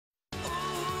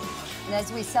And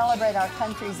as we celebrate our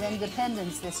country's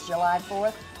independence this July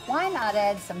 4th, why not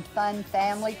add some fun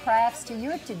family crafts to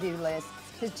your to-do list?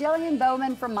 Because Jillian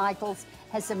Bowman from Michaels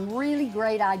has some really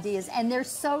great ideas, and they're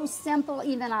so simple,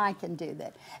 even I can do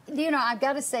that. You know, I've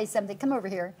got to say something. Come over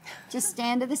here. Just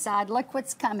stand to the side. Look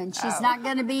what's coming. She's not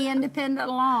going to be independent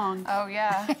long. Oh,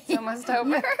 yeah. It's almost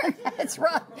over. That's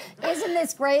right. Isn't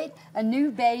this great? A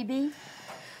new baby.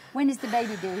 When is the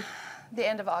baby due? The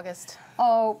end of August.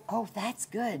 Oh, that's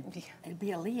good. It'll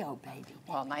be a Leo baby.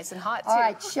 Well, nice and hot, too. All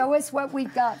right, show us what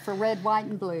we've got for red, white,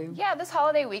 and blue. Yeah, this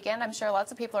holiday weekend, I'm sure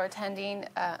lots of people are attending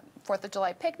 4th of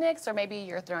July picnics, or maybe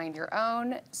you're throwing your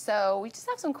own. So we just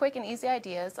have some quick and easy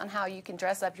ideas on how you can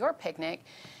dress up your picnic.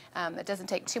 It doesn't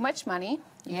take too much money.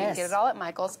 You can get it all at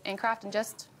Michael's and craft in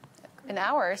just an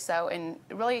hour or so, and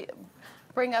really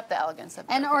bring up the elegance of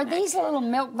And your are picnic. these little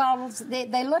milk bottles,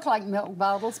 they look like milk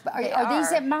bottles, but are these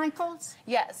at Michael's?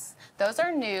 Yes, those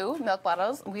are new milk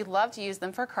bottles. We love to use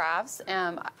them for crafts.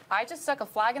 I just stuck a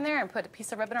flag in there and put a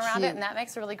piece of ribbon around it, and that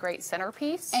makes a really great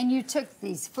centerpiece. And you took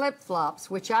these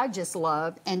flip-flops, which I just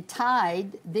love, and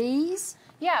tied these?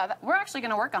 Yeah, we're actually going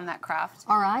to work on that craft.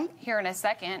 All right. Here in a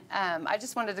second. I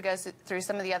just wanted to go through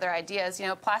some of the other ideas. You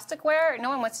know, plasticware, no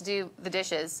one wants to do the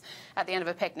dishes at the end of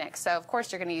a picnic, so of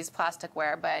course you're going to use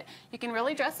plasticware, but you can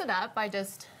really dress it up by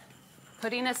just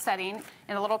putting a setting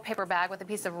in a little paper bag with a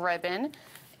piece of ribbon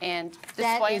and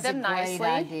display them nicely. That is a great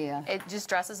idea. It just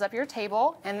dresses up your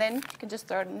table, and then you can just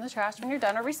throw it in the trash when you're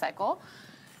done or recycle.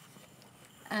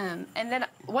 And then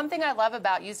one thing I love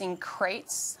about using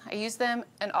crates, I use them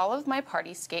in all of my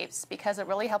partyscapes because it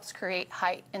really helps create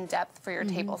height and depth for your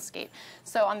tablescape.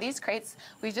 So on these crates,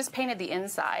 we've just painted the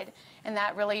inside, and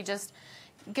that really just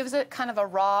gives it kind of a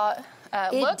raw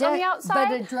look on the outside.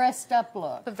 But a dressed up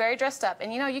look. But very dressed up.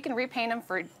 And you know, you can repaint them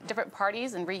for different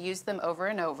parties and reuse them over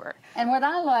and over. And what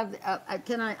I love,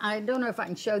 I don't know if I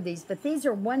can show these, but these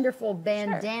are wonderful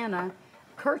bandana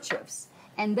kerchiefs.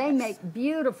 And they make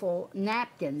beautiful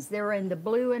napkins. They're in the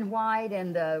blue and white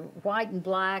and the white and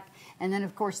black, and then,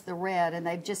 of course, the red. And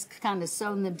they've just kind of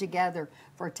sewn them together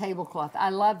for a tablecloth. I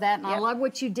love that, and I love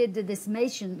what you did to this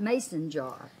mason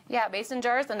jar. Yeah, mason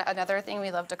jars, and another thing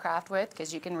we love to craft with,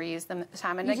 because you can reuse them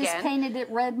time and again. You just painted it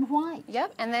red and white.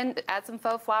 Yep, and then add some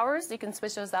faux flowers. You can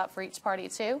switch those out for each party,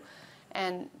 too.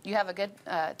 And you have a good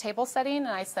table setting, a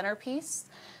nice centerpiece.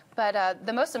 But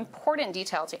the most important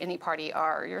detail to any party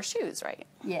are your shoes, right?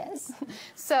 Yes.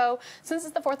 So since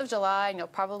it's the 4th of July, and you'll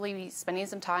probably be spending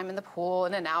some time in the pool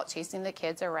in and out, chasing the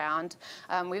kids around,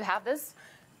 we have this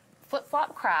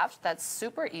flip-flop craft that's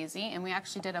super easy, and we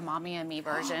actually did a mommy and me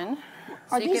version.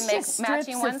 So you can make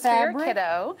matching ones for your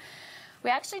kiddo. We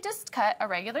actually just cut a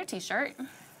regular t-shirt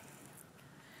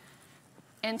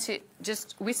into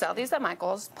we sell these at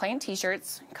Michael's, plain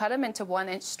t-shirts, cut them into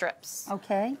 1-inch strips.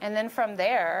 Okay. And then from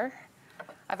there,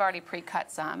 I've already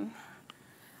pre-cut some.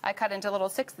 I cut into little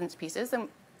 6-inch pieces, and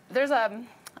there's I'm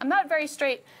not very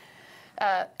straight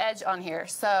edge on here,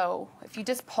 so if you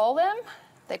just pull them,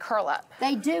 they curl up.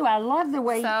 They do. I love the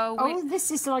way. So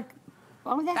this is like.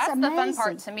 Oh, that's amazing. That's the fun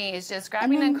part to me, is just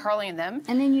grabbing and curling them.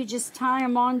 And then you just tie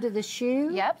them onto the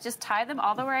shoe? Yep, just tie them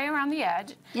all the way around the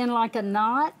edge. In like a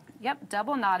knot? Yep,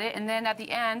 double knot it, and then at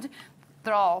the end,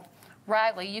 they're all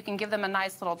raggly. You can give them a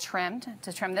nice little trim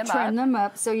to trim them up. Trim them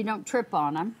up so you don't trip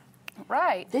on them.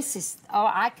 Right. This is,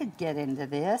 I could get into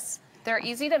this. They're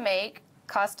easy to make,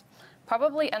 cost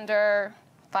probably under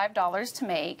 $5 to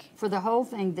make. For the whole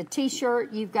thing, the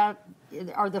t-shirt you've got,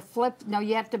 or the flip, no,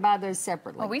 you have to buy those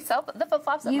separately. Well, we sell the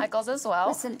flip-flops at Michael's as well.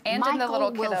 Listen, and Michael in the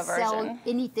little kiddo version. Sell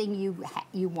anything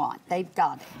you want. They've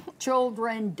got it.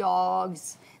 Children,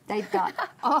 dogs. They've got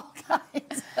all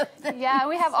kinds of things. Yeah,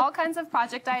 we have all kinds of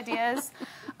project ideas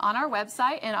on our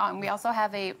website, and we also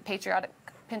have a patriotic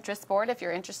Pinterest board if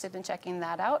you're interested in checking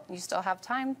that out. You still have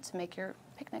time to make your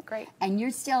picnic great. And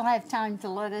you still have time to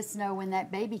let us know when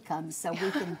that baby comes, so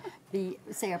we can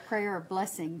say a prayer of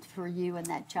blessing for you and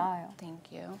that child.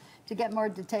 Thank you. To get more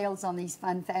details on these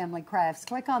fun family crafts,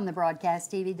 click on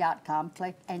thebroadcasttv.com,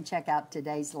 click and check out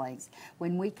today's links.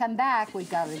 When we come back, we've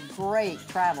got a great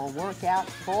travel workout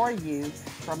for you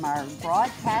from our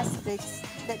broadcast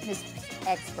fitness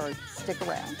experts. Stick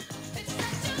around.